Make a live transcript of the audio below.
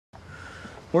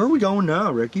Where are we going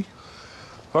now, Ricky?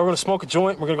 Well, we're gonna smoke a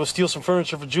joint. We're gonna go steal some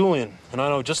furniture for Julian. And I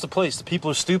know just the place. The people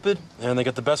are stupid, and they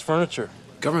got the best furniture.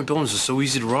 Government buildings are so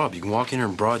easy to rob. You can walk in here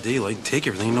in broad daylight and take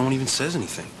everything, and no one even says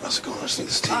anything. How's it going? I just need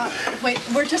this tape. Wait,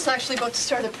 we're just actually about to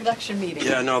start a production meeting.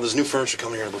 Yeah, no, there's new furniture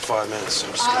coming here in about 5 minutes, so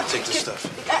I'm just gonna take this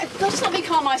stuff. Just let me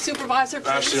call my supervisor, please.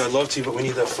 Actually, I'd love to, but we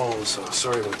need that phone, so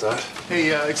sorry about that.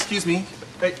 Hey, excuse me.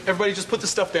 Hey, everybody, just put the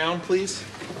stuff down, please.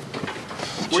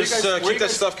 Just keep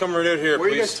that stuff coming right out here, Where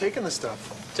please. are you guys taking the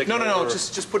stuff? No,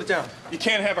 just put it down. You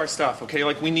can't have our stuff, okay?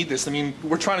 Like, we need this. I mean,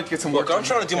 we're trying to get some work. Look, I'm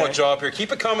trying to do my job here.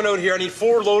 Keep it coming out here. I need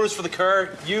 4 loaders for the car.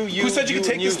 Who said you could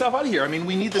take this stuff out of here? I mean,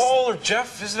 we need this. Paul or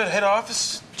Jeff? Is it at head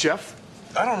office? Jeff?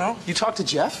 I don't know. You talked to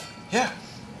Jeff? Yeah.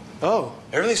 Oh.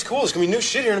 Everything's cool. There's gonna be new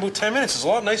shit here in about 10 minutes. It's a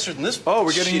lot nicer than this. Oh,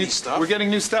 we're getting new stuff. We're getting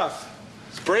new stuff.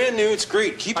 It's brand new. It's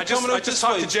great. Keep it coming out I just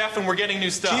talked to Jeff, and we're getting new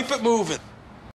stuff. Keep it moving.